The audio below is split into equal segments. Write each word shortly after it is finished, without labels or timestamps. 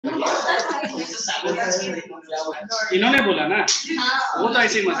इन्होंने बोला ना, वो तो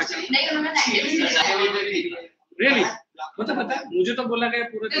ऐसे ही मजाक कर। Really? पता मुझे तो बोला गया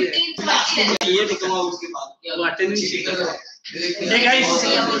पूरा दिया ये दिखाओ उसके बाद वो अटेंडेंस शीट है। Hey guys,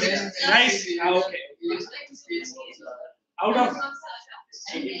 okay. Out of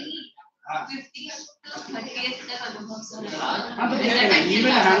 50 he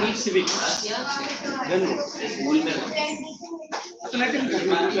will handle civics. Then so let him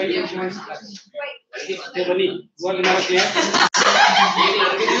ये बनी वो हमारा क्लियर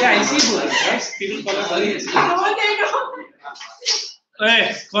ये ऐसी बोल guys people call us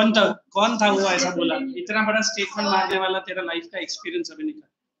कौन था वो ऐसा बोला इतना बड़ा स्टेटमेंट मारने वाला तेरा लाइफ का एक्सपीरियंस अभी निकल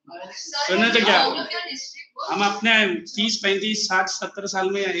सुनने तो क्या हम अपने 30 35 60 70 साल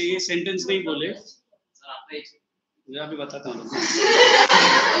में ये सेंटेंस नहीं बोले मुझे अभी बताता हूँ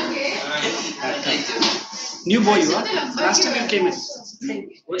न्यू बॉय हुआ last time came in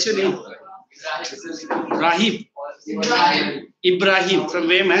what's your name Ibrahim from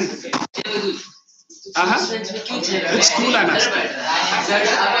where man which school I'm asking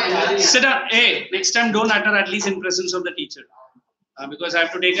sit down hey next time don't utter at least in presence of the teacher because I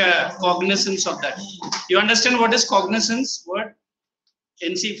have to take a cognizance of that you understand what is cognizance word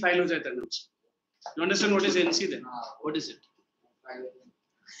NC file ho jata na you understand what is NC then what is it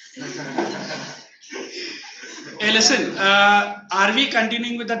hey listen are we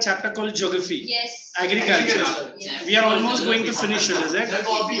continuing with the chapter called geography yes agriculture yes. We are almost going to finish it is it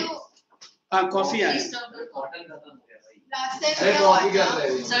coffee aaya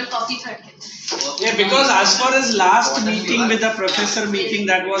sir coffee yeah because as far as last meeting with the professor meeting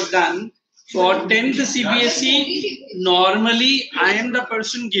that was done for 10th CBSE normally I am the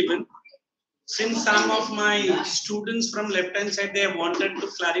person given since some of my students from left hand side they have wanted to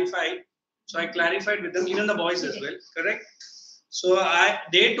clarify so I clarified with them even the boys as well correct so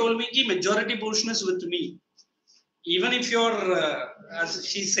they told me ki majority portion is with me even if you're as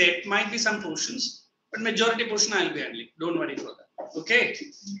she said might be some portions but majority portion I'll be handling don't worry for that okay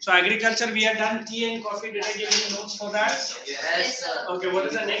so agriculture we have done tea and coffee did I give any notes for that yes sir okay what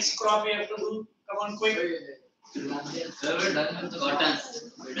is the next crop we have to do come on quick sir we're done with cotton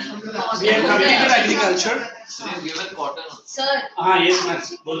we have completed agriculture we have given cotton sir yes ma'am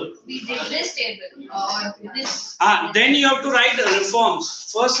bolo we did this table this then you have to write reforms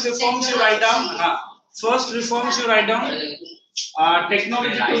first reforms you write down first reforms you write down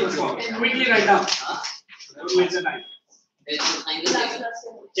technological reform quickly write down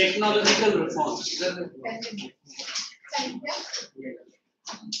technological reforms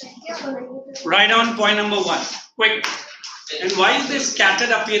write down point number 1 quick and why is this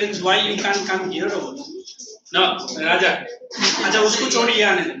scattered appearance why you can't come here over no Raja acha usko chhodiye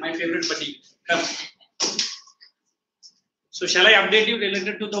aane de my favorite buddy come so shall I update you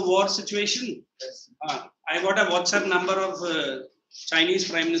related to the war situation I got a WhatsApp number of Chinese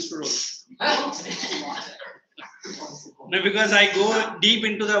Prime Minister no, because I go deep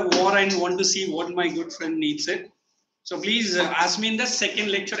into the war and want to see what my good friend needs it so please ask me in the second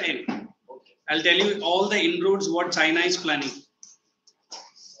lecture end I'll tell you all the inroads what China is planning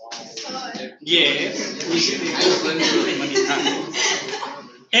yeah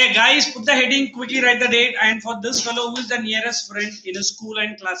hey guys put the heading quickly write the date and for this fellow who is the nearest friend in a school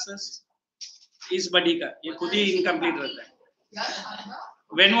and classes is buddy ka ye khud hi incomplete rehta hai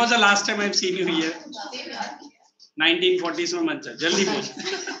when was the last time I've seen you here 1940s में मत जा जल्दी बोल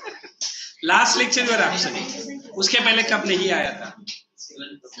last lecture में absent उसके पहले कब नहीं आया था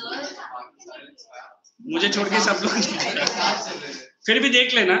मुझे छोड़ के सब लोग फिर भी देख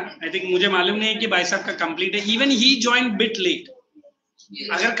लेना आई थिंक मुझे मालूम नहीं है कि भाई साहब का कंप्लीट है even he join bit late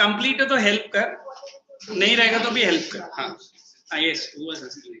अगर कंप्लीट है तो हेल्प कर नहीं रहेगा तो भी हेल्प कर हाँ yes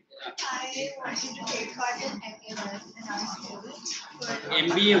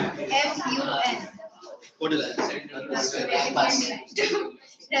MBA what is that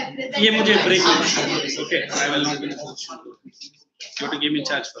ये मुझे break okay I will not be you have to give me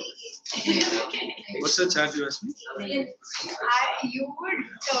charge for that what's the charge you asked me you would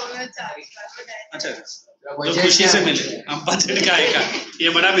turn a charge अच्छा तो खुशी से मिले हम बजट का आएगा ये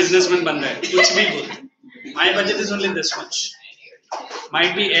बड़ा बिजनेसमैन बन रहा है कुछ भी बोल my budget is only this much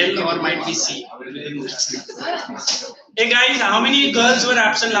might be L or might be C hey guys how many girls were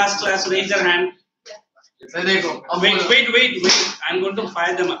absent last class raise their hand wait I'm going to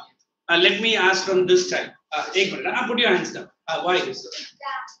fire them up let me ask from this side एक minute put your hands down why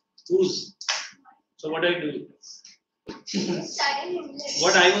who's so what are you doing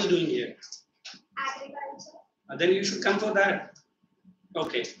what I was doing here agriculture then you should come for that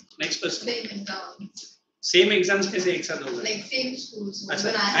okay next person Same exams कैसे एक साथ होगा? Like same schools. अच्छा,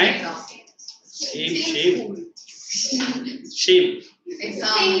 When I and was same school. shame.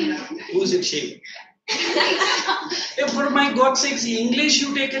 Exam. Who's it shame? Hey, for my God's sakes, English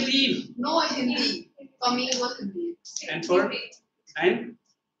you take a leave. No, Hindi. For me, it was Hindi. And for and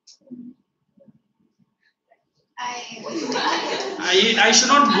I should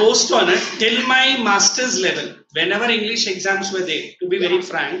not boast on it. Till my master's level, whenever English exams were there, to be very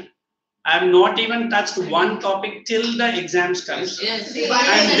frank, I have not even touched one topic till the exams comes. Yes.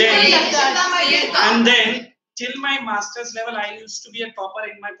 And then till my master's level, I used to be a topper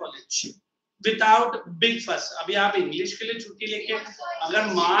in my college without big fuss. अभी आप English के लिए छुट्टी लेके अगर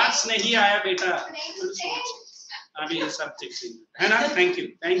marks नहीं आया बेटा फिर सोच अभी ये subjects है ना? Thank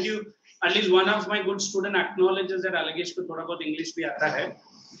you. At least one of my good student acknowledges that Alsh को थोड़ा बहुत English भी आता है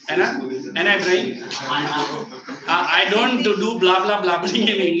ना? है ना Ibrahim? I don't do blah blah blabbering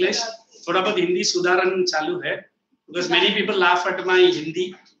in English. थोड़ा बहुत हिंदी सुधारण चालू है because many people laugh at my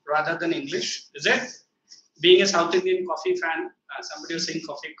Hindi rather than English. Is it? Being a South Indian coffee fan, somebody was saying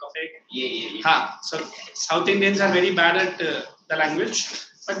coffee. Yeah. So South Indians are very bad at the language,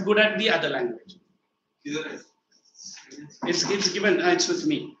 but good at the other language. It's given. It's with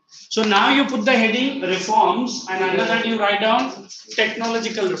me. So now you put the heading reforms, and under that you write down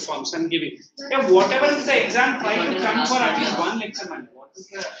technological reforms. I'm giving. Yeah, whatever is the exam, try to come for at least one lecture, man.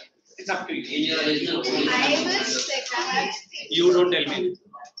 It's up to you. In your original I was like, You don't tell me.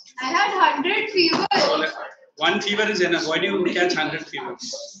 I had 100 fever. One fever is enough. Why do you catch 100 fever?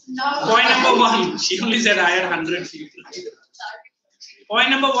 No. Point number one. She only said I had 100 fever. Point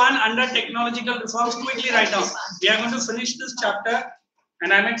number one, under technological reforms, quickly write down. We are going to finish this chapter,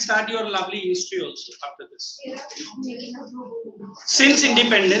 and I might start your lovely history also after this. Since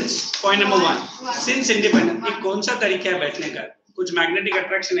independence, point number one. Since independence, ये कौन सा तरीका है बैठने का? कुछ magnetic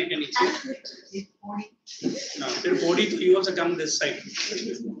attraction है क्या नीचे? No, फिर body तो you also come this side.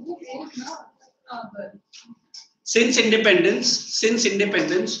 Since independence,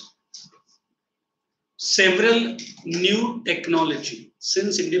 several new technology.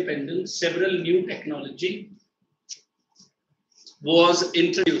 Since independence, several new technology was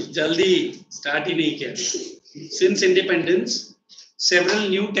introduced. Jaldi start ही नहीं किया. Since independence, several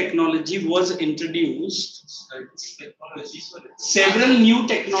new technology was introduced. Several new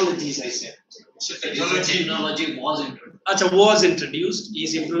technologies, I said. technology was introduced. Acha, was introduced.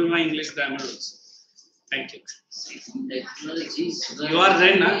 He's improving my English grammar also. Thank you. Technologies. You are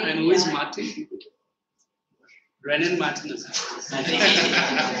Ren, and who is Martin? Ren and Martin.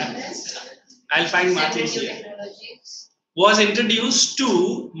 I'll find Martin here. Was introduced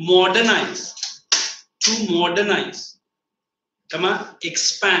to modernize,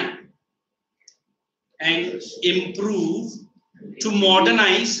 expand, and improve. To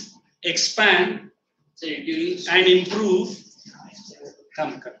modernize, expand, and improve.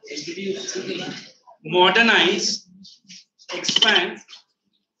 Modernize, expand,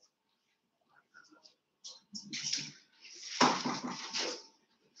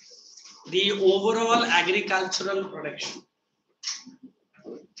 the overall agricultural production.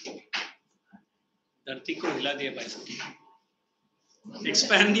 धरती को हिला दिया भाई.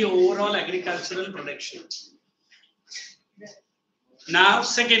 Expand the overall agricultural production. Now,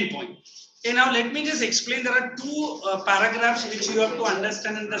 second point. Okay, now let me just explain. There are two paragraphs which you have to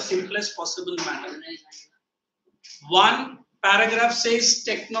understand in the simplest possible manner. One paragraph says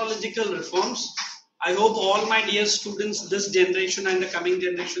technological reforms. I hope all my dear students, this generation and the coming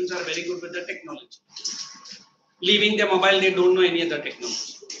generations are very good with the technology. Leaving the mobile, they don't know any other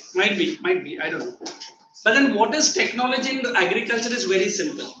technology. Might be, I don't know. But then what is technology in agriculture is very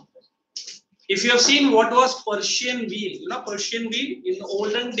simple. If you have seen what was Persian wheel, Persian wheel in the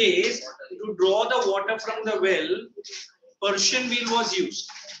olden days, to draw the water from the well, Persian wheel was used.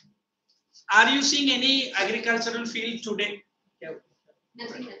 Are you seeing any agricultural field today?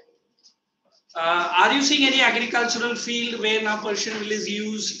 Are you seeing any agricultural field where now Persian wheel is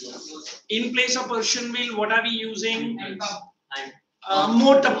used? In place of Persian wheel, what are we using?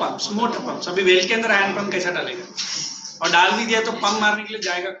 Motor pumps. अभी well के अंदर hand pump कैसा डालेगा? और डाल भी दिया तो पंप मारने के लिए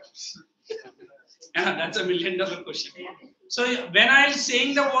जाएगा? Yeah, that's $1 million question. So when I am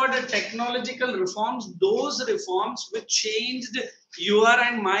saying the word technological reforms, those reforms which changed your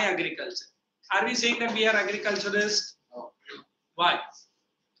and my agriculture. Are we saying that we are agriculturists? Why?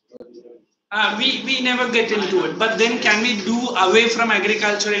 We never get into it. But then can we do away from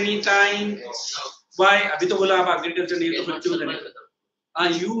agriculture anytime? Why? अभी तो बोला आप agriculture नहीं तो फिर क्यों करें?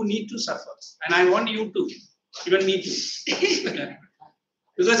 You need to suffer, and I want you to, even me too.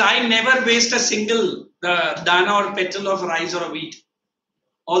 Because I never waste a single dana or petal of rice or wheat.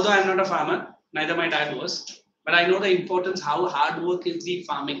 Although I am not a farmer, Neither my dad was. But I know the importance, how hard work is the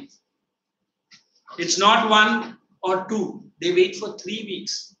farming. It's not 1 or 2. They wait for 3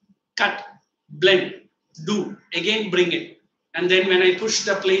 weeks. Cut, blend, do, again bring it. And then when I push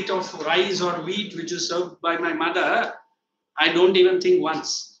the plate of rice or wheat, which is served by my mother, I don't even think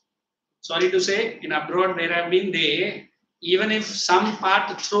once. Sorry to say, in abroad where I've been, even if some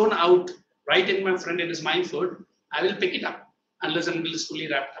part thrown out right in my front, it is my food, I will pick it up unless and until it's fully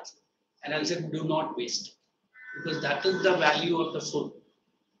wrapped up. And I'll say, do not waste. Because that is the value of the food.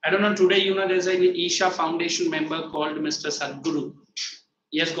 I don't know, today, there's an Isha Foundation member called Mr. Sadhguru.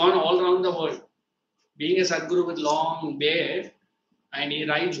 He has gone all around the world. Being a Sadhguru with long beard, and he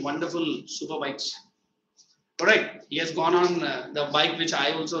rides wonderful super bikes. Correct. He has gone on the bike which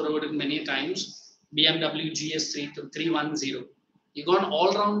I also rode it many times, BMW GS310. He gone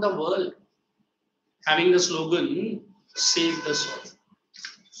all around the world having the slogan, save the soil.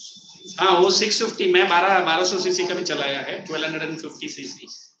 हाँ वो 650 मैं 1200 CC का भी चलाया है 1250 CC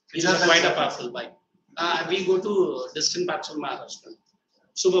which is quite a powerful bike. We go to distant parts of Maharashtra.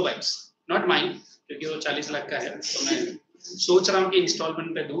 Super bikes, not mine क्योंकि वो 40 लाख का है तो मैं सोच रहा हूँ कि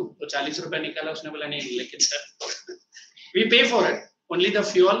इंस्टॉलमेंट पे दूँ तो 40 रुपए निकाला उसने बोला नहीं लेके चल. We pay for it, only the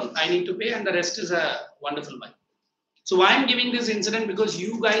fuel I need to pay and the rest is a wonderful bike. So why I'm giving this incident, because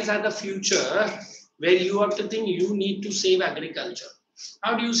you guys are the future where you have to think you need to save agriculture.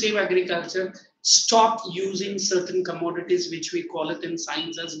 How do you save agriculture? Stop using certain commodities which we call it in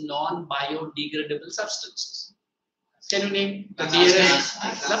science as non-biodegradable substances. Can you name the dearest?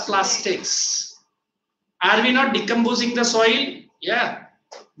 The plastics. Are we not decomposing the soil? Yeah.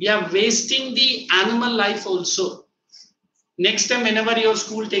 We are wasting the animal life also. Next time, whenever your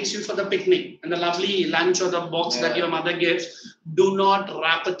school takes you for the picnic and the lovely lunch or the box that your mother gives, do not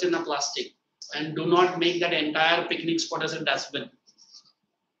wrap it in a plastic and do not make that entire picnic spot as a dustbin.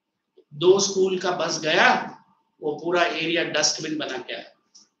 दो school का बस गया वो पूरा area dustbin बना के आया.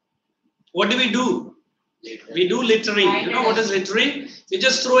 What do? We do littering. You know what is littering? We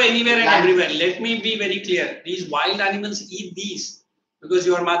just throw anywhere and everywhere. Let me be very clear. These wild animals eat these because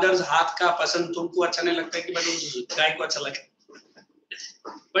your mother's हाथ का पसंद तुमको अच्छा नहीं लगता है कि बट गाय को अच्छा लगे.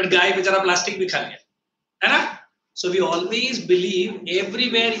 But गाय बेचारा प्लास्टिक भी खा लिया, है ना? So we always believe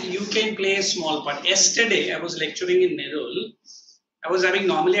everywhere you can play a small part. Yesterday I was lecturing in Nerul. I was having,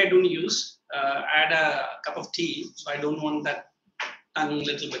 normally I don't use, I had a cup of tea, so I don't want that tongue a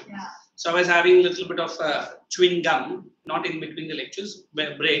little bit. Yeah. So I was having a little bit of chewing gum, not in between the lectures,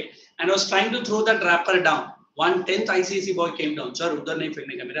 break, and I was trying to throw that wrapper down. 1/10 ICSE boy came down, sir, udhar nahi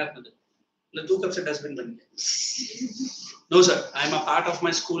feekne ka, mere haath mein de. Tu kab se dustbin ban gaya? No sir, I am a part of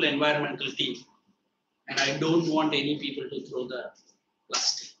my school environmental team, and I don't want any people to throw the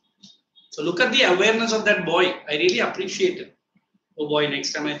plastic. So look at the awareness of that boy. I really appreciate it. Oh boy,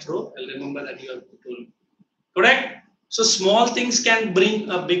 next time I throw, I'll remember that you have told me. Correct? So small things can bring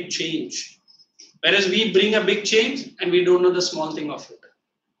a big change. Whereas we bring a big change and we don't know the small thing of it.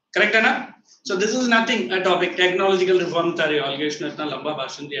 Correct, Anna? So this is nothing, a topic, technological reform theory. Alsh ने इतना लंबा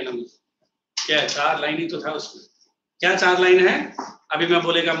भाषण दिया ना मुझे. क्या 4 line ही तो था उसमें. क्या 4 लाइन है? अभी मैं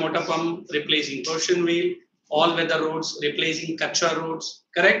बोलेगा मोटा pump, replacing torsion wheel, all weather roads, replacing kacha roads.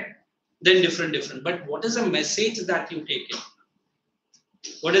 Correct? Then different. But what is the message that you take it?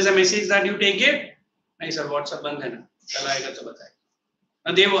 What is the message that you take it? नहीं sir WhatsApp बंद है ना, कल आएगा तो बताएं.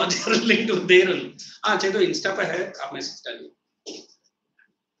 They were linked to their rule. हाँ चाहिए तो Insta पे है, आप मैसेज डालिए.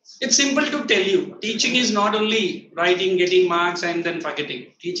 It's simple to tell you. Teaching is not only writing, getting marks and then forgetting.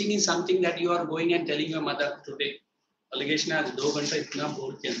 Teaching is something that you are going and telling your mother today. Allegation आज 2 घंटा इतना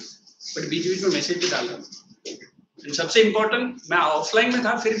बोल के, but बीच-बीच में मैसेज भी डाल रहा हूँ. And सबसे important, मैं ऑफलाइन में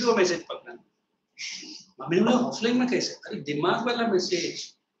था फिर भी वो मैसेज पकड़ा. मम्मी ने बोला ऑफलाइन में कैसे? अरे दिमाग वाला मैसेज,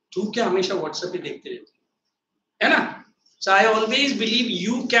 तू क्या हमेशा व्हाट्सएप पे देखते रहती है ना? So I always believe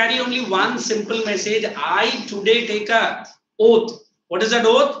you carry only one simple message. I today take a oath. What is that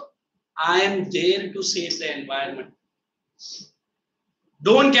oath? I am there to save the environment.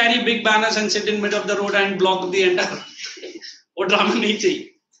 Don't carry big banners and sit in middle of the road and block the entire. वो drama नहीं चाहिए,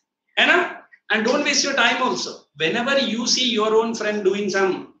 है ना? And don't waste your time also. Whenever you see your own friend doing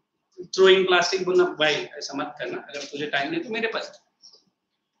some throwing plastic, बोलना भाई ऐसा मत करना. अगर तुझे टाइम नहीं तो मेरे पास.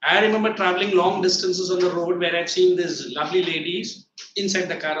 I remember traveling long distances on the road where I've seen these lovely ladies inside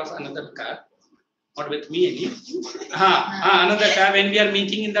the car of another car, not with me anymore. Another car when we are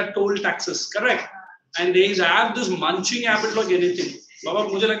meeting in the toll taxes, correct? And they have this munching habit like anything. बाबा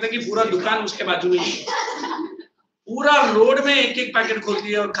मुझे लगता है कि पूरा दुकान उसके बाजू में ही है. पूरा रोड में एक पैकेट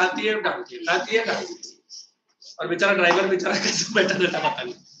खोलती है और खाती है डालती है, और बेचारा ड्राइवर बेचारा कैसे बैठा रहता पता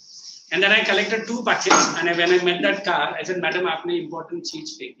नहीं. And then I collected 2 buckets, and when I met that car, I said, "Madam, आपने important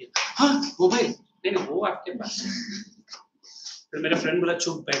चीज फेंक दिया." हाँ, मोबाइल नहीं वो आपके पास है. फिर मेरा फ्रेंड बोला,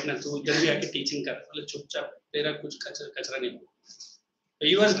 "चुप बैठना, तू जल्दी आके टीचिंग कर." बोले, "चुपचाप, तेरा कुछ कचरा नहीं." तो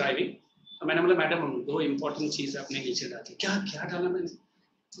he was driving. तो मैंने बोला, "मैडम, 2 important चीज आपने नीचे डाली." क्या क्या डाला मैंने?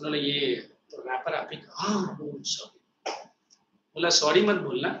 बोला, "ये रैपर आप ही." हाँ, सॉरी. बोला, "सॉरी मत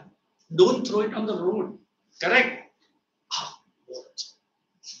बोलना. Don't throw it on the road." Correct?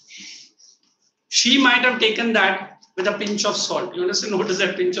 She might have taken that with a pinch of salt. You understand what is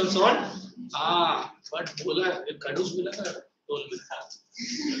that pinch of salt? Ah, but bola, kadus mila tha, tol mila.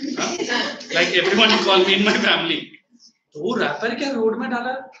 Like everyone call me in my family. तो wrapper क्या road में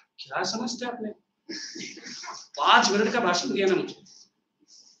डाला? क्या समझते आपने? 5 minute का भाषण दिया ना मुझे.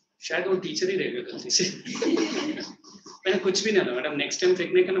 शायद वो टीचर ही रह गया गलती से. मैंने कुछ भी नहीं बोला. मैडम नेक्स्ट टाइम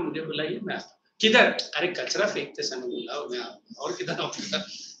फेंकने का ना मुझे बुलाइए. मैं किधर? अरे कचरा फेंकते समय बोला मैं और किधर आऊँगा.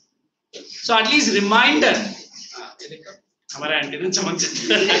 So at least reminder. ये देखो हमारा एंटीना चमक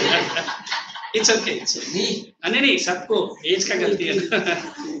जाता है. It's okay. It's okay. नहीं सबको एज का गलती है.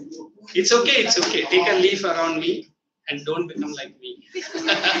 It's okay. It's okay. Take a leaf around me and don't become like me.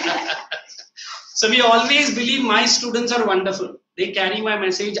 So we always believe my students are wonderful. They carry my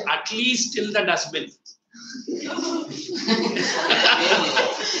message at least till the dustbin.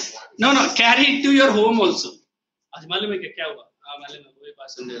 No, carry it to your home also. आज मालूम है क्या हुआ? मालूम है वही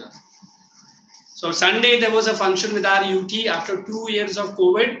भाषण दे रहा. So Sunday there was a function with our UT. After 2 years of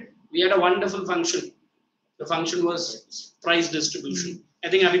COVID, we had a wonderful function. The function was prize distribution. I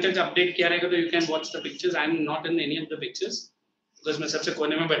think अभी तक update किया रहेगा तो you can watch the pictures. I am not in any of the pictures because मैं सबसे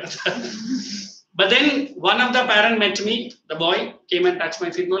कोने में बैठा था. But then one of the parent met me. The boy came and touched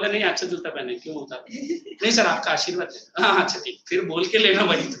my feet. बोला नहीं अच्छा जूता पहने क्यों होता? नहीं सर आपका आशीर्वाद है. हाँ अच्छा ठीक. फिर बोल के लेना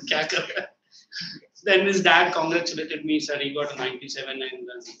भाई तो क्या कर रहा है? Then his dad congratulated me. Sir, he got 97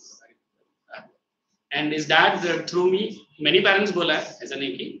 and his dad through me. Many parents बोला है ऐसा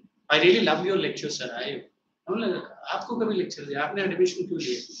नहीं कि I really love your lecture sir. आपको कभी लेक्चर दिया? आपने एडमिशन क्यों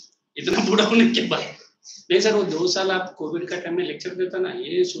लिया? इतना बूढ़ा होने के बाद. नहीं सर वो 2 साल आप कोविड का टाइम में लेक्चर देता ना,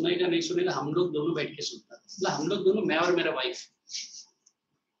 ये सुनेगा नहीं सुनेगा, हम लोग दोनों बैठ के सुनता. मतलब हम लोग दोनों, मैं और मेरा वाइफ,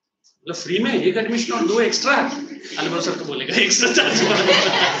 मतलब फ्री में 1 एडमिशन और 2 एक्स्ट्रा. अनुभव सर तो बोलेगा extra charge.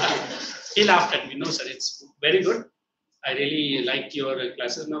 He laughed at me. No sir, it's very good. I really liked your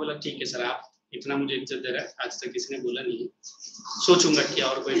classes. मैं बोला ठीक है सर, आप इतना मुझे इज्जत दे रहा है, आज तक किसी ने बोला नहीं है. सोचूंगा कि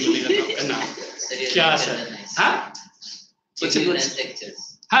और कोई बोलेगा तो आपका नाम क्या सर? हाँ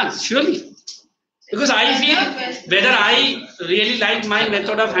हाँ surely. Because I feel whether I really like my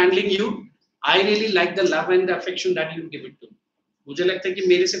method of handling you, I really like the love and the affection that you give it to me. मुझे लगता है कि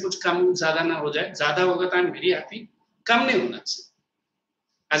मेरे से कुछ कम ज्यादा ना हो जाए. ज्यादा होगा तो I am very happy. कम नहीं होना चाहिए.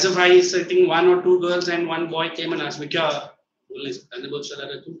 As if I sitting 1 or 2 girls and 1 boy came and asked me क्या बोल नहीं सकता. बहुत चला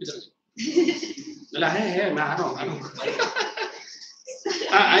रहा तुम किधर गए? बोला है मैं आ रहा हूँ.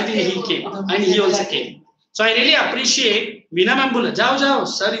 I think he came and he also came. So I really appreciate. Meena ma'am बोला जाओ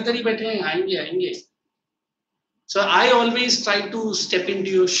सर इधर ही बैठे हैं, आएंगे. So I always try to step into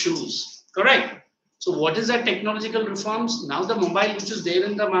your shoes. Correct. So what is the technological reforms? Now the mobile which is there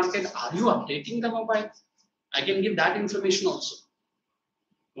in the market, are you updating the mobile? I can give that information also.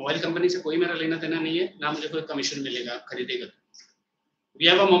 Mobile company से कोई मेरा लेना देना नहीं है, ना मुझे कोई कमीशन मिलेगा खरीदेगा. We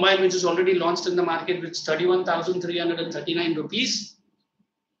have a mobile which is already launched in the market with 31,339 rupees.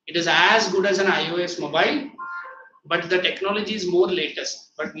 It is as good as an iOS mobile, but the technology is more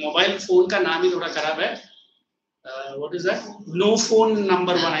latest. But mobile phone का नाम ही थोड़ा खराब है. What is that? No phone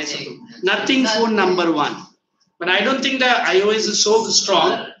number 1 I suppose. Nothing phone number 1. But I don't think the iOS is so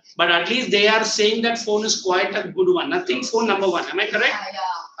strong. But at least they are saying that phone is quite a good one. Nothing phone number 1. Am I correct?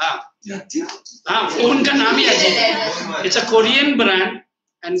 हाँ phone का नाम ही अजीब. It's a Korean brand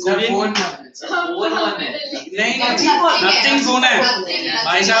and Korean. नहीं nothing phone है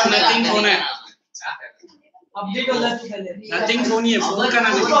भाई साहब, nothing phone है. Nothing phone ही है, phone का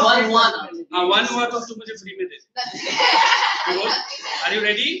नाम है. हाँ 1 हुआ तो तुम मुझे फ्री में दे. Are you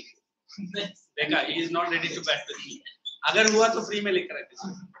ready? देखा, he is not ready to bet with me. अगर हुआ तो फ्री में लेकर आते.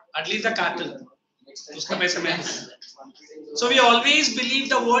 At least the carton. उसका पैसा मैं. So we always believe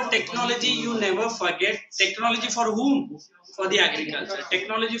the word technology. You never forget technology for whom? For the agriculture.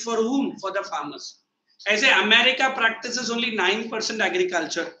 Technology for whom? For the farmers. ऐसे America practices only 9%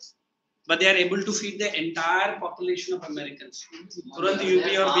 agriculture, but they are able to feed the entire population of Americans. तुरंत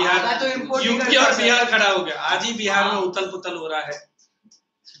UP और बिहार खड़ा हो गया. आज ही बिहार में उथल पुथल हो रहा है.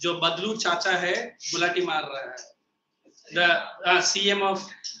 जो बदलू चाचा है गुलाटी मार रहा है. The CM of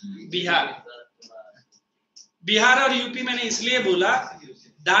बिहार और यूपी मैंने इसलिए बोला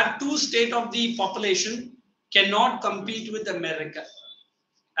that 2 state of the population cannot compete with America.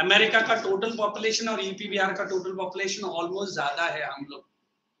 America का टोटल पॉपुलेशन और यूपी बिहार का टोटल पॉपुलेशन ऑलमोस्ट ज्यादा है हम लोग.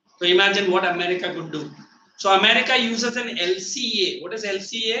 So imagine what America could do. So America uses an LCA. What is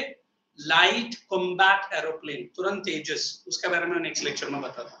LCA? Light Combat Aeroplane. तुरंत तेजस. उसके बारे में next lecture में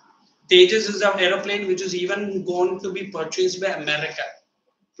बताता हूँ. Tejas is an aeroplane which is even going to be purchased by America,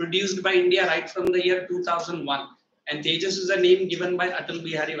 produced by India right from the year 2001. And Tejas is a name given by Atal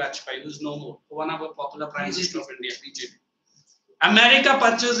Bihari Vajpayee, who is no more, one of our popular Prime Minister of India, BJP. America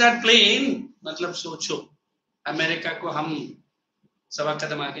purchased that plane. मतलब सोचो, America को हम सवा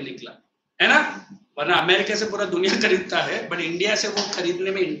कदम आगे निकला है ना, वरना अमेरिका से पूरा दुनिया खरीदता है, बट इंडिया से वो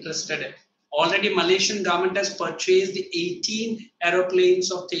खरीदने में इंटरेस्टेड है. Already Malaysian government has purchased the 18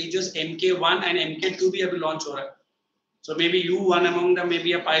 aeroplanes of Tejas MK1 and MK2 भी अभी लॉन्च हो रहा है. So maybe you one among them may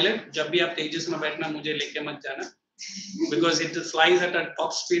be a pilot. जब भी आप तेजस में बैठना मुझे लेके मत जाना, because it flies at a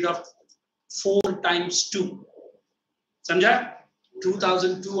top speed of 4 times 2. समझा?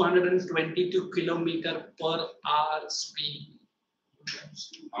 2222 kilometer per hour speed.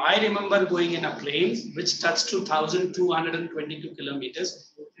 I remember going in a plane which touched to 1222 kilometers.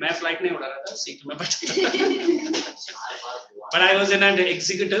 मैं फ्लाइट नहीं उड़ा रहा था, सीट में बैठा था. But I was in an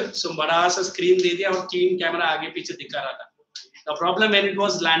executive, so बड़ा सा स्क्रीन दे दिया और 3 कैमरा आगे पीछे दिखा रहा था. The problem when it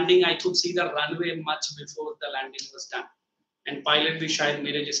was landing, I could see the runway much before the landing was done. And pilot भी शायद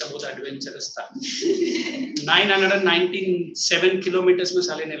मेरे जैसा बहुत adventurous था. 997 kilometers में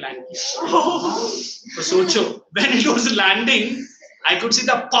साले ने लैंड किया. तो सोचो, when it was landing, I could see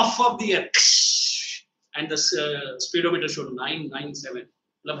the puff of the air, and the speedometer showed 997.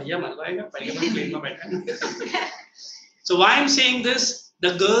 मतलब भैया मर जाएगा, पहले बार प्लेन में बैठा है. So why I'm saying this?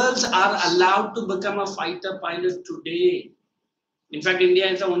 The girls are allowed to become a fighter pilot today. In fact,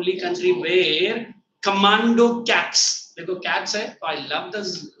 India is the only country where commando cats. देखो cats है, I love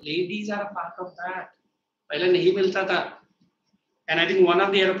those. Ladies are a part of that. पहले नहीं मिलता था. And I think one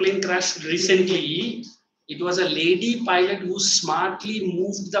of the airplane crashed recently. It was a lady pilot who smartly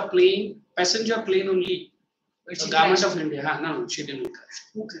moved the plane, passenger plane only. The government of India. No, she didn't crash.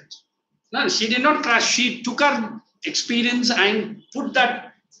 Who crashed? No, she did not crash. She took her experience and put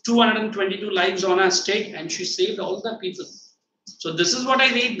that 222 lives on her stake, and she saved all the people. So this is what I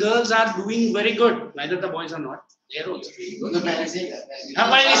think girls are doing very good. Neither the boys are not. They're also doing good. It's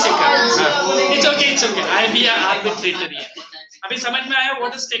okay, it's okay. I'll be an arbitrator here. अभी समझ में आया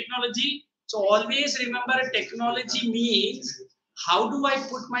what is technology? So always remember, technology means how do I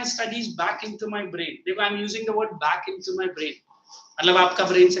put my studies back into my brain? देखो, I'm using the word back into my brain. मतलब आपका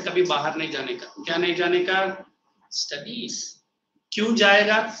brain से कभी बाहर नहीं जाने का. क्या नहीं जाने का? स्टडीज. क्यों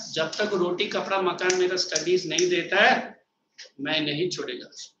जाएगा? जब तक रोटी कपड़ा मकान मेरा स्टडीज नहीं देता है, मैं नहीं छोड़ेगा.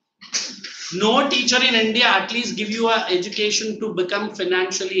 No teacher in India at least give you a education to become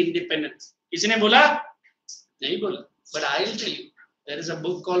financially independent. किसी ने बोला? नहीं बोला. But I'll tell you, there is a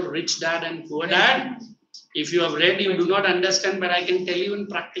book called Rich Dad and Poor Dad. If you have read, you do not understand, but I can tell you in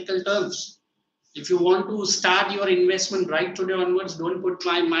practical terms. If you want to start your investment right today onwards, don't put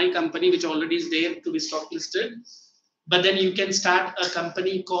my company, which already is there to be stock listed. But then you can start a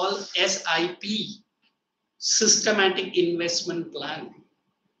company called SIP, Systematic Investment Plan.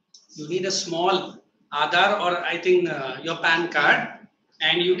 You need a small Aadhaar or I think your PAN card,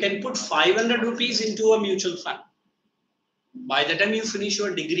 and you can put 500 rupees into a mutual fund. By the time you finish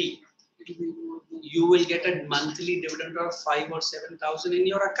your degree, you will get a monthly dividend of 5 or 7,000 in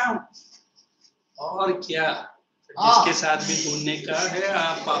your account. और क्या, जिसके साथ भी घूमने का है,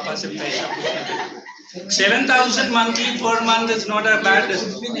 आप पापा से पैसा पूछना. 7,000 monthly per month is not a bad.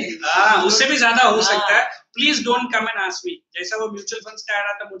 उससे भी ज्यादा हो सकता है. Please don't come and ask me. जैसा वो mutual funds का आ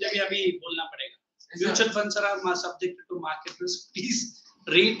रहा था, मुझे भी अभी बोलना पड़ेगा. Mutual funds are subject to market risk. Please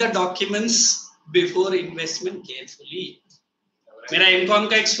read the documents before investment carefully. मेरा एमकॉम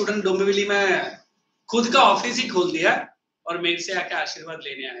का एक स्टूडेंट डोंबिवली में खुद का ऑफिस ही खोल दिया और मेरे से आके आशीर्वाद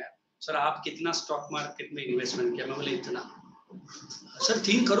लेने आया. सर आप कितना स्टॉक मार्केट में इन्वेस्टमेंट किया? मैं बोले इतना. सर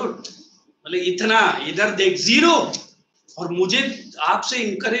 3 करोड़. बोले इतना, इधर देख 0. और मुझे आपसे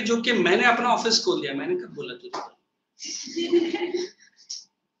इनकरेज हो कि मैंने अपना ऑफिस खोल दिया. मैंने कब बोला तुझे?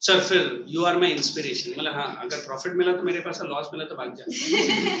 सर फिर यू आर माई इंस्पिरेशन. मतलब हाँ, अगर प्रॉफिट मिला तो मेरे पास, लॉस मिला तो भाग जा.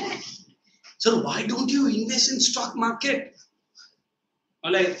 Sir why don't you invest in stock market?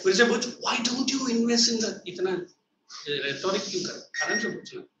 मतलब फिर से पूछ, why don't you invest in the, इतना रेटोरिक क्यों कर? आराम से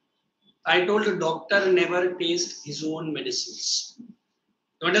पूछना. I told the doctor never taste his own medicines.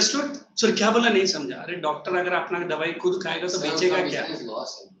 You understood? So क्या बोला नहीं समझा. अरे डॉक्टर अगर अपना दवाई खुद खाएगा तो बेचेगा क्या?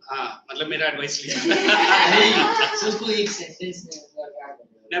 हाँ, मतलब मेरा एडवाइस लिया. उसको एक सेंटेंस में.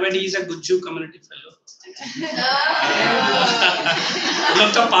 Never, he is a Gujju community fellow. लोग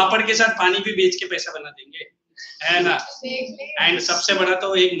तो पापड़ के साथ पानी भी बेच के पैसा बना देंगे. है ना। एंड सबसे बड़ा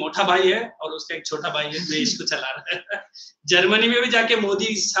तो एक मोटा भाई है और उसका एक छोटा भाई है देश को चला रहा है। जर्मनी में भी जाके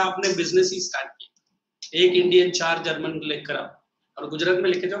मोदी साहब ने बिजनेस ही स्टार्ट किया, एक इंडियन 4 जर्मन लेकर आओ और गुजरात में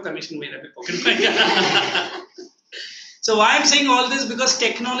लेके जाओ, कमीशन मेरा भी पॉकेट में। So why I'm saying all this, because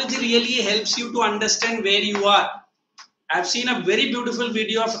technology really helps you to understand where you are. I've seen a very beautiful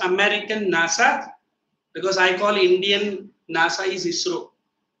video of American NASA, because I call Indian NASA is ISRO.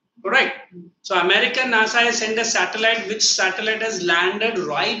 Correct? So American NASA has sent a satellite, which satellite has landed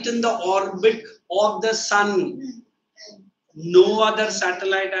right in the orbit of the sun. No other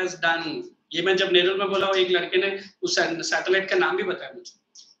satellite has done. ये मैं जब नेहरू में बोला, एक लड़के ने उस satellite का नाम भी बताया मुझे.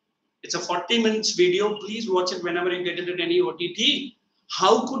 It's a 40 minutes video. Please watch it whenever you get it at any OTT.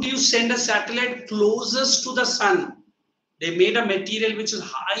 How could you send a satellite closest to the sun? They made a material which is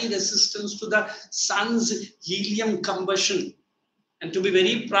high resistance to the sun's helium combustion. And to be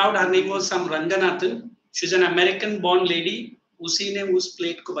very proud, her name was some Ranganathan. She's an American-born lady. उसी ने उस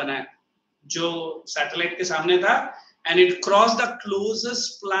plate को बनाया जो satellite के सामने था, and it crossed the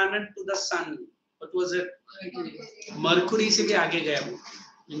closest planet to the sun. What was it? Mercury से भी आगे गया वो.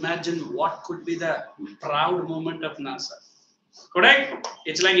 Imagine what could be the proud moment of NASA. Correct?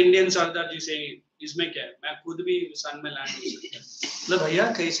 It's like Indian Sardar ji saying, इसमें क्या है, मैं खुद भी सन में लैंड हो सकता हूँ. मतलब भैया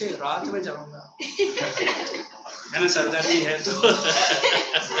कैसे रात में जाऊंगा, है ना, सरदार जी है तो.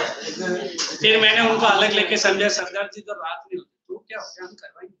 फिर मैंने उनको अलग लेके समझा, सरदार जी तो रात में होते तो क्या हो गया, हम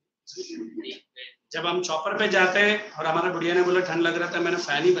करवाएंगे. जब हम चॉपर पे जाते हैं और हमारा बुढ़िया ने बोला ठंड लग रहा था, मैंने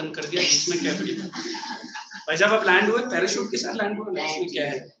फैन ही बंद कर दिया, इसमें क्या भाई. जब आप लैंड हुए पैराशूट के साथ लैंड हुए, इसमें क्या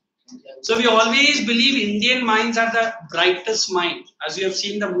है. So we always believe Indian minds are the brightest mind. As you have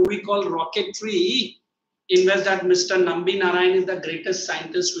seen the movie called Rocketry, in which that Mr. Nambi Narayan is the greatest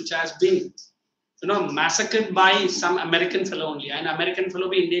scientist which has been, massacred by some American fellow only. And American fellow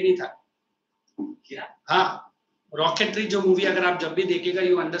भी Indian ही था. हाँ, Rocketry जो movie अगर आप जब भी देखेगा,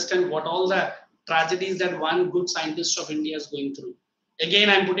 you understand what all the tragedies that one good scientist of India is going through. Again,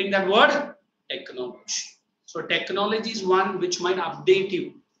 I am putting that word, technology. So technology is one which might update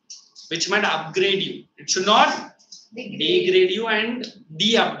you, which might upgrade you. It should not degrade you and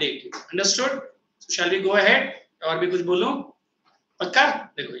de-update you. Understood? So shall we go ahead? और भी कुछ बोलो? पक्का?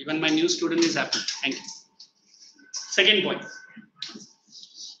 देखो, even my new student is happy. Thank you. Second point.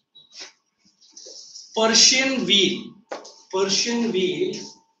 Persian wheel. Persian wheel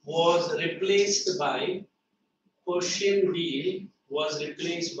was replaced by. Persian wheel was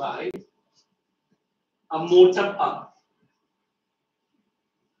replaced by a motor pump.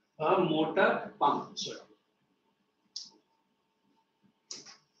 A motor pump. Sorry.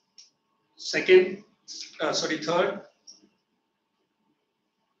 Third.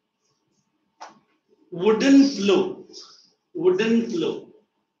 Wooden plow. Wooden plow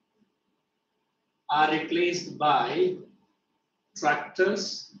are replaced by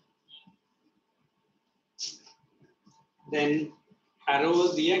tractors. Then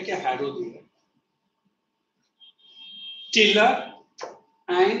harrow दिया क्या harrow दिया. Tiller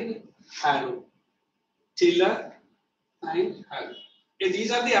and harrow. Tiller and harrow. Okay,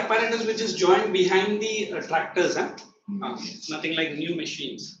 these are the apparatus which is joined behind the tractors. Nothing like new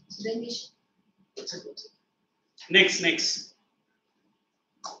machines. Next.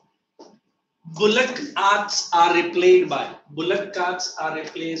 Bullock carts are replaced by. Bullock carts are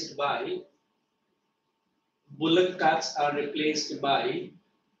replaced by. Bullock carts are replaced by.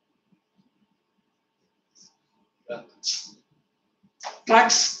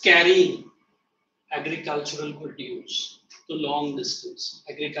 Trucks carrying agricultural produce to long distance.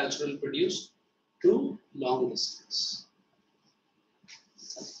 Agricultural produce to long distance.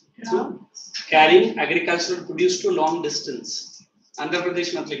 So, carrying agricultural produce to long distance. Andhra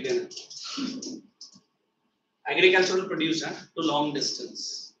Pradesh mat likh dena. Agricultural produce to long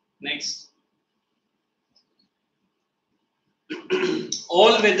distance. Next.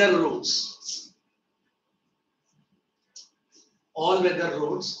 All-weather roads. All-weather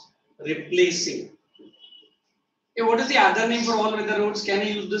roads replacing. Okay, what is the other name for all-weather roads? Can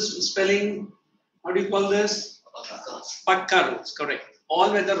you use this spelling? How do you call this? Pakka roads, correct.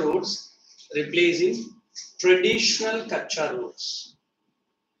 All-weather roads replacing traditional kacha roads.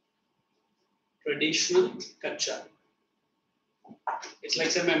 Traditional kacha. It's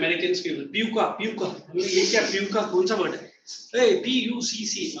like some Americans people. Puka. ये क्या puka? कौन सा word है? Hey,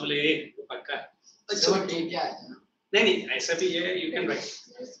 P-U-C-C. बोले ये पक्का है. अच्छा क्या है? नहीं ऐसा भी है. You can write.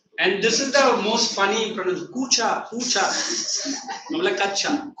 And this is the most funny pronunciation. Kucha. मतलब कच्चा.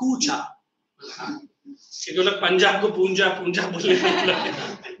 Kucha. ये तो लोग पंजाब को पूंजा बोले.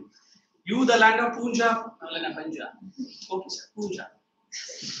 You the land of Punjab. बोले ना पंजाब. Okay sir. Punjab.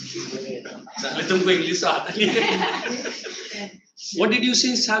 साले तुमको इंग्लिश तो आता नहीं है. What did you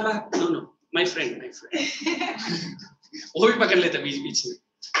say, साला? No, my friend. वो भी पकड़ लेता बीच में.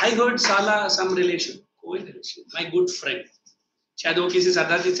 I heard साला some relation. कोई relation. My good friend. शायद वो किसी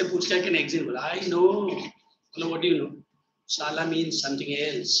सरदार से पूछ लिया कि नेक्स्ट बोला. I know. No, what do you know? Sala means something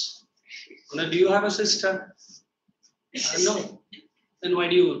else. No, do you have a sister? No. Then why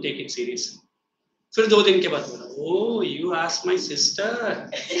do you take it seriously? फिर 2 दिन के बाद बोला, oh, you asked my sister.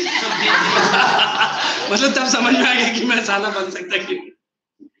 मतलब तब समझ में आ गया कि मैं साला बन सकता कि नहीं.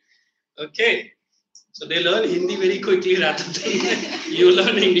 Okay. So they learn Hindi very quickly rather than you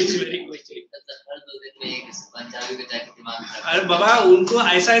learn English very quickly. अरे बाबा उनको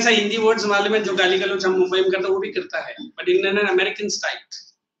ऐसा हिंदी वर्ड्स मालूम है जो गाली गलौज हम मुंबई में करते वो भी करता है, but in an American style.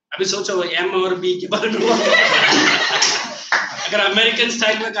 अभी सोचो एम और बी के बारे में अगर अमेरिकन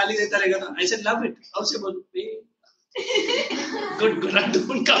स्टाइल में गाली देता रहेगा तो I said love it. How से बोलूं good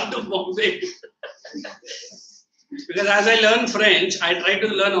don't come to Bombay. Because as I learn French, I try to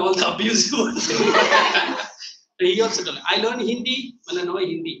learn all the abusive words. He also told me, I learn Hindi. Well, no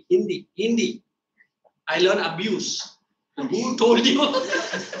Hindi. I learn abuse. Who told you?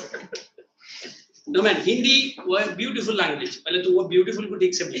 No man, Hindi was a beautiful language. पहले तो वो beautiful को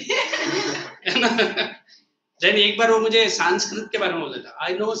ठीक से बोल. Then एक बार वो मुझे संस्कृत के बारे में बोला था.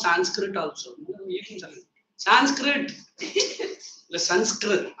 I know Sanskrit also. ये क्यों चल? Sanskrit.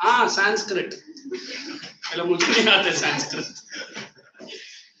 संस्कृत. Sanskrit. चलो मुझे नहीं आता Sanskrit.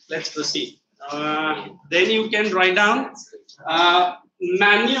 Let's proceed. Then you can write down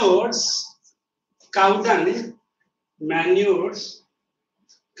manures, cow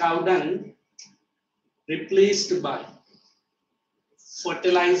dung replaced by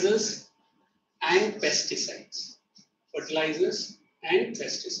fertilizers and pesticides.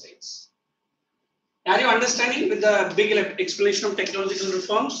 Are you understanding with the big explanation of technological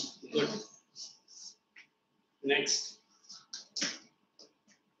reforms? Good. Next.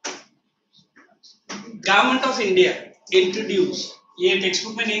 Government of India introduced. ये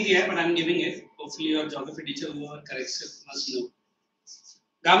textbook में नहीं दिया है, but I'm giving it. Hopefully your geography teacher who are correct must know.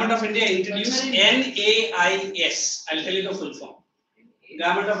 Government of India introduced NAIS. I'll tell you the full form.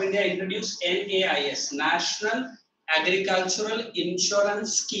 Government of India introduced NAIS, National Agricultural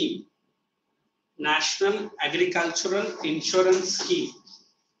Insurance Scheme. National Agricultural Insurance Scheme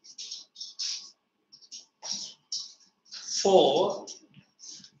for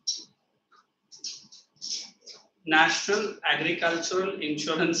National Agricultural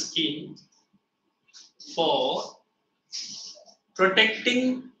Insurance Scheme for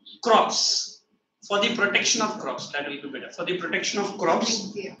protecting crops, for the protection of crops. That will be better. For the protection of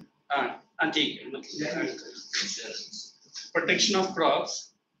crops. Protection of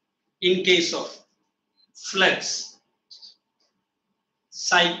crops in case of floods,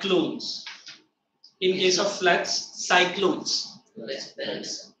 cyclones. In case of floods, cyclones.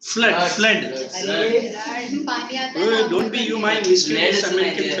 Flood. Don't be you my mysterious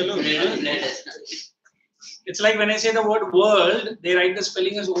American fellow. It's like when I say the word world, they write the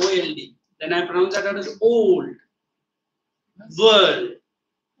spelling as OLD. Then I pronounce that as old. World.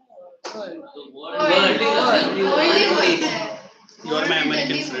 You are my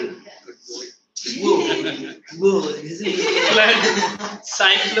American friend. Flood,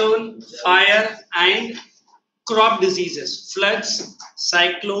 cyclone, fire, and crop diseases. Floods,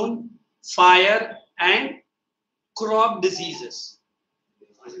 cyclone, fire, and crop diseases.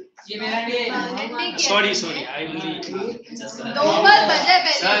 Sorry, I only. 2 बार बजा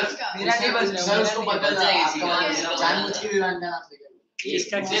पहले उसका. मेरा नहीं बज sir उसको पता था जानबूझ के विमान का नाम लेकर.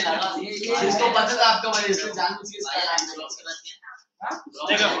 इसका इसको पता था आपका वजह से जानबूझ के इसका नाम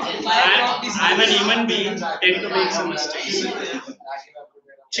देखो, I'm an human being, tend to make some mistakes.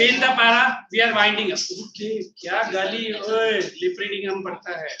 Change the para, we are winding up. Okay, क्या गाली ओए लिप रीडिंग हम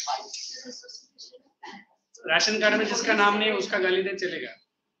पढ़ता है. राशन कार्ड में जिसका नाम नहीं है उसका गाली दे चलेगा.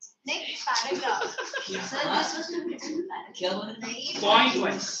 Next paragraph. Point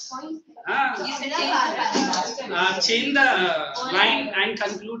wise. Change the line and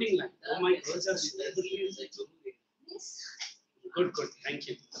concluding line. Oh my words are so good. Good. Thank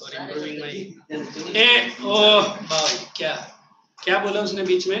you for improving my. Boy, क्या बोला उसने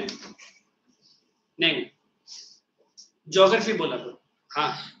बीच में? नहीं. Geography बोला तो.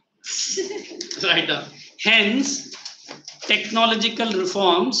 हाँ. Right down. Hence, technological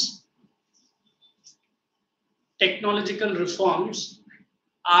reforms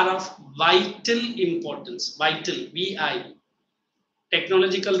are of vital importance. Vital, VI.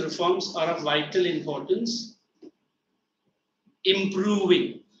 Technological reforms are of vital importance. Improving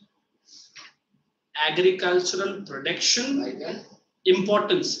agricultural production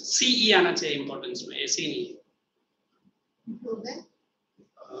Importance, CE आना चाहिए importance में, ऐसे नहीं है.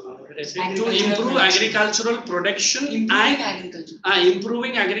 To improve agricultural production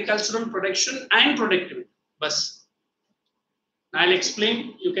improving agricultural production and productivity. Bas. I'll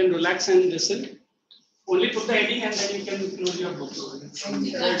explain. You can relax and listen. Only put the heading and then you can close your book.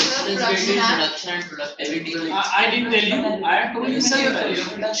 Production and productivity. I didn't tell you. I have told you sir.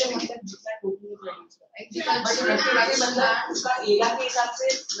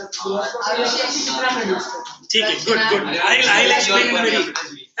 ठीक है, good. I'll explain it very.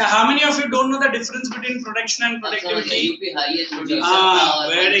 How many of you don't know the difference between production and productivity?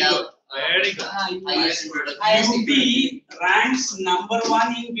 Very good. UP ranks number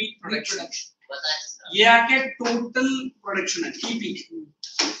 1 in wheat production. ये आके total production है TP.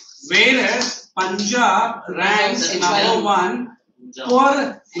 Whereas Punjab ranks number 1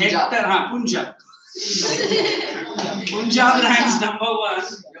 per hectare. हाँ, Punjab ranks number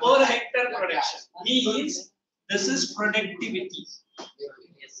 1 per hectare production. Means this is productivity.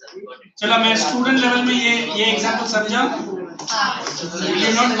 चलो मैं student level में ये example समझा?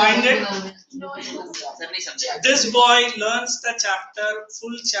 You not mind it? This boy learns the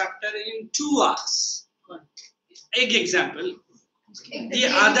full chapter in 2 hours. एक example. The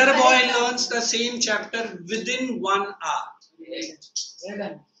other boy learns the same chapter within 1 hour.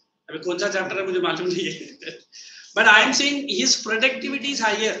 अभी कौन सा chapter है मुझे मालूम नहीं है. But I am saying his productivity is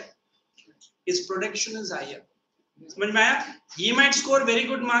higher. His production is higher. समझ में आया? He might score very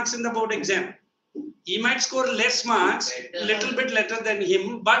good marks in the board exam. He might score less marks, little bit later than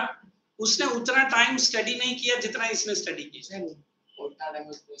him, but उसने उतना time study नहीं किया जितना इसने study किया.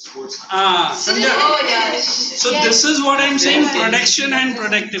 समझा? So this is what I am saying, production and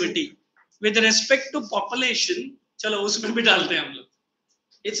productivity. With respect to population, चलो उसमें भी डालते हैं हम लोग.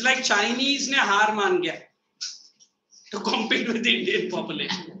 It's like Chinese ने हार मान गया to compete with the Indian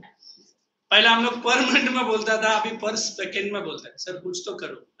population. पहले हम लोग पर मिनट में बोलता था, अभी पर सेकंड में बोलता है. सर कुछ तो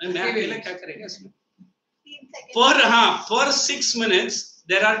करो. मैं अकेले क्या करेगा इसमें? Per 6 minutes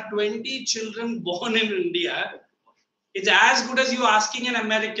there are 20 children born in India. It's as good as you asking an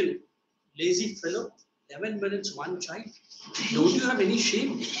American, lazy fellow, 11 minutes one child. Don't you have any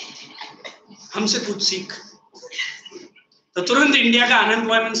shame? हमसे कुछ सीख. तो तुरंत इंडिया का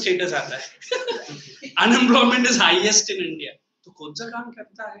अनएम्प्लॉयमेंट स्टेटस आता है. Unemployment is highest in India. तो कौन सा काम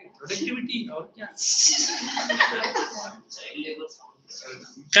करता है? प्रोडक्टिविटी. और क्या?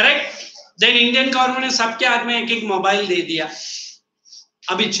 करेक्ट. देन इंडियन गवर्नमेंट ने सबके हाथ में एक मोबाइल दे दिया.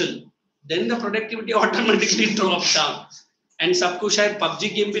 अभी चल. Then the productivity automatically drop down. And सबको शायद पबजी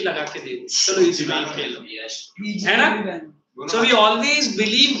गेम भी लगा के दे. चलो इस गेम खेलो, है ना? So we always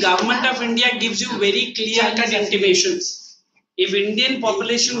believe government of India gives you very clear cut intimations. If Indian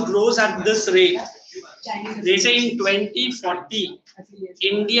population grows at this rate, they say in 2040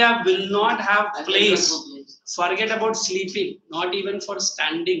 India will not have place, forget about sleeping, not even for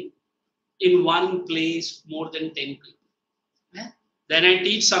standing in one place more than 10 people. Then I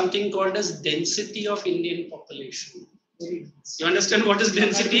teach something called as density of Indian population. You understand what is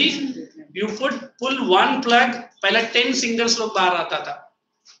density? You pull one plug, पहले 10 singers लोग बाहर आता था.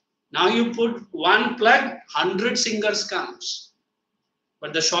 Now you put one plug, 100 singers comes.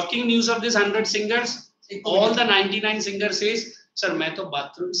 But the shocking news of this 100 singers, all the 99 singers says, sir मैं तो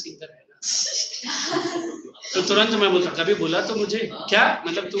bathroom singer है ना. तो तुरंत मैं बोलता, कभी बोला तो मुझे क्या?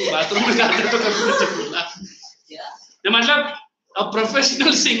 मतलब तू बाथरूम में गाता तो कभी मुझे बोला? मतलब a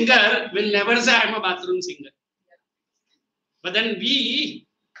professional singer will never say I am a bathroom singer. But then we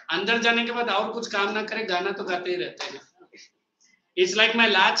अंदर जाने के बाद और कुछ काम ना करे, गाना तो गाते ही रहते हैं. It's like my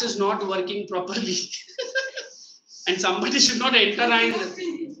latch is not working properly. And somebody should not enter and,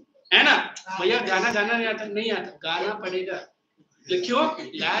 है ना? भैया गाना नहीं आता, गाना पड़ेगा. क्यों?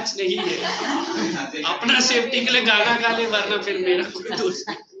 लैच नहीं है. अपना सेफ्टी के लिए गाना गा ले, वरना फिर मेरा कोई दोष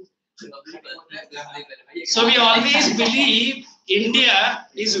नहीं. So we always believe India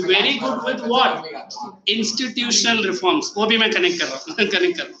is very good with what? Institutional reforms. वो भी मैं connect कर रहा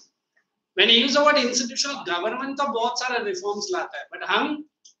हूँ. When I use the word institutional, government तो बहुत सारा reforms लाता है, but हम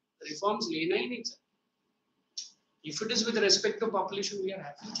reforms लेना ही नहीं चाहते. If it is with respect to population, we are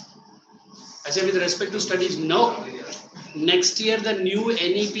happy. I say with respect to studies, no. Next year the new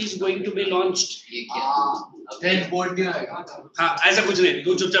NEP is going to be launched. Then board नहीं आएगा. हाँ, ऐसा कुछ नहीं.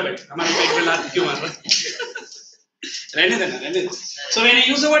 तू चुपचाप बैठ. हमारे पेट में लात क्यों मार रहा है? रहने देना. So when I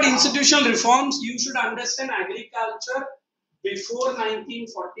use the word institutional reforms, you should understand agriculture before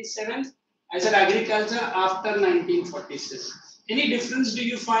 1947. I said agriculture after 1947. Any difference do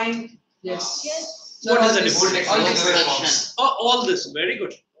you find? Yes. What is the difference? All this. Oh, all this. Very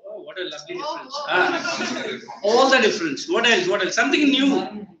good. Oh, what a lovely difference. All the difference. What else? What else? Something new.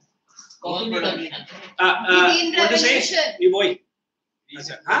 Coffee production. Green What to say? revolution. You boy.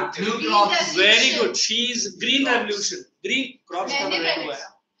 Huh? New Green crops. revolution. Very good. She's green revolution. Green crops मैंने cover red पढ़ा हुआ है.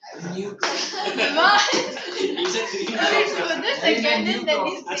 New crops. He said green No, crops it's cover. for the second and then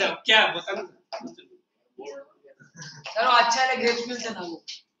it's अच्छा क्या बताना? चलो अच्छा है ग्रेप्स मिलते ना वो.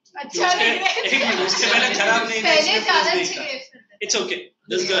 अच्छा लग रहा है. एक मिनट उसके पहले खराब नहीं था. पहले इसमें ज्यादा कुछ अच्छे नहीं था. grapes मिलते It's okay.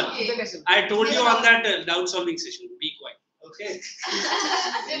 This girl. ये कैसे? I told you on that doubt solving session. Be quiet. Okay.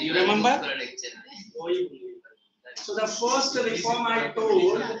 You remember? So the first reform I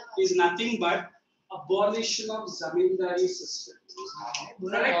told is nothing but abolition of zamindari system.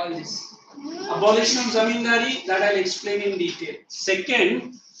 Correct? All this. Abolition of zamindari, that I'll explain in detail.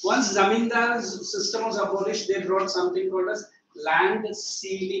 Second, once zamindar's system was abolished, they brought something called as Land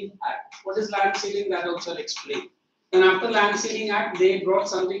Ceiling Act. What is land ceiling? That also I'll explain. And after Land Ceiling Act, they brought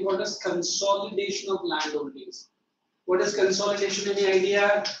something called as consolidation of land holdings. What is consolidation? Any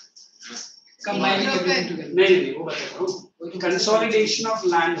idea? Combining everything together. नहीं वो बताता हूँ. Consolidation of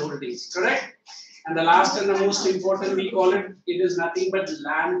land holdings, correct? And the last and the most important, we call it. It is nothing but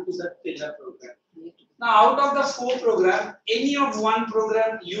land to the tiller program. Now, out of the 4 programs, any of one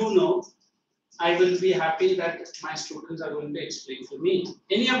program you know, I will be happy that my students are going to explain to me.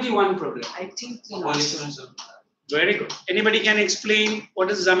 Any of the one program. I think the last one. Very good. Anybody can explain what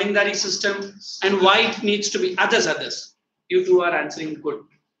is zamindari system and why it needs to be others. You two are answering good.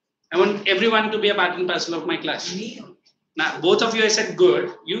 I want everyone to be a part and parcel of my class. Now, both of you I said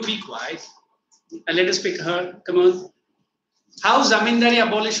good. You be quiet. And let us pick her. Come on. How zamindari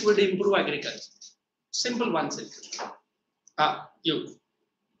abolish would improve agriculture? Simple one sentence. You.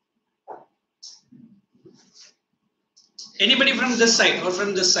 Anybody from this side or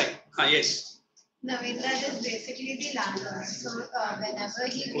from this side? Yes. Navindra is basically the landlord. So whenever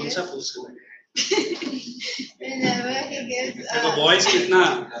he कौन gives, सा post है? whenever he gives, देखो boys कितना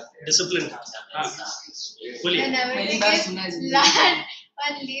disciplined. बोलिए. whenever he पहली बार gives सुना है जिंदगी land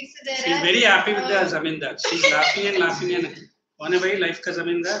on lease, there She is are very happy with the zamindar. She is laughing and laughing and. कौन है भाई life का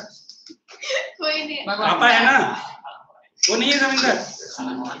zamindar? कोई नहीं. पापा है ना? वो नहीं है zamindar. ऐसे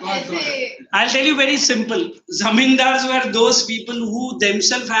I'll tell you very simple. Zamindars were those people who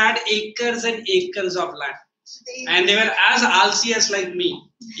themselves had acres and acres of land. And they were as alsi as like me.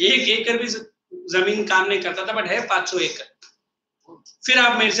 एक एकड़ भी जमीन काम नहीं करता था, but है 500 एकड़. फिर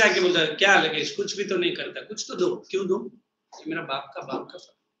आप मेरे से आके बोलते क्या लगे, कुछ भी तो नहीं करता, कुछ तो दो. क्यों दो? ये मेरा बाप का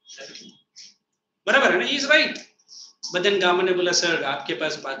बराबर है ना? He is right. But then gamma ने बोला सर आपके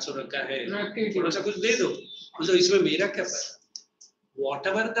पास 500 रखा है, थोड़ा सा कुछ दे दो. तो इसमें मेरा क्या पता?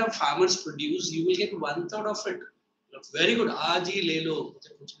 Whatever the farmers produce, you will get 1/3 of it. Very good. आज ही ले लो.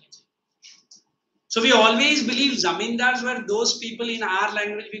 So we always believe zamindars were those people, in our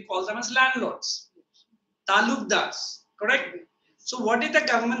language we call them as landlords, talukdars, correct? So what did the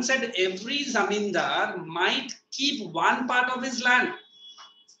government said? Every zamindar might keep one part of his land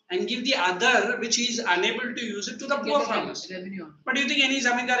and give the other, which he is unable to use it, to the poor farmers. But do you think any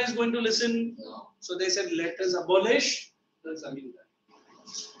zamindar is going to listen? No. So they said, let us abolish the zamindar.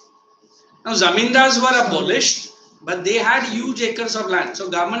 Now zamindars were abolished, but they had huge acres of land. So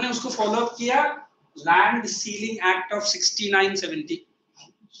government ने उसको follow up किया, Land Ceiling Act of 6970.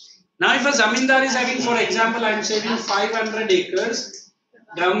 Now if a zamindar is having, for example, I am saving 500 acres,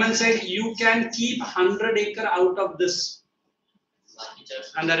 government said you can keep 100 acre out of this,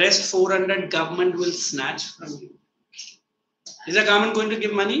 and the rest 400 government will snatch from you. Is the government going to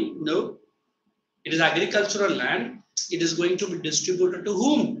give money? No. It is agricultural land. It is going to be distributed to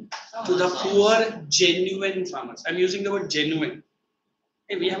whom? To the poor, genuine farmers. I am using the word genuine.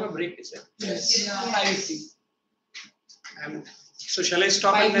 Hey, we have a break, is it? Yes. So shall I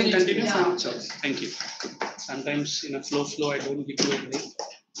stop and then continue? Yeah. So, thank you. Sometimes in a flow, I don't give you a break.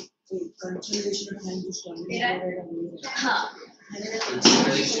 Consolidation of land to तेरा हाँ. I'll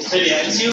see you.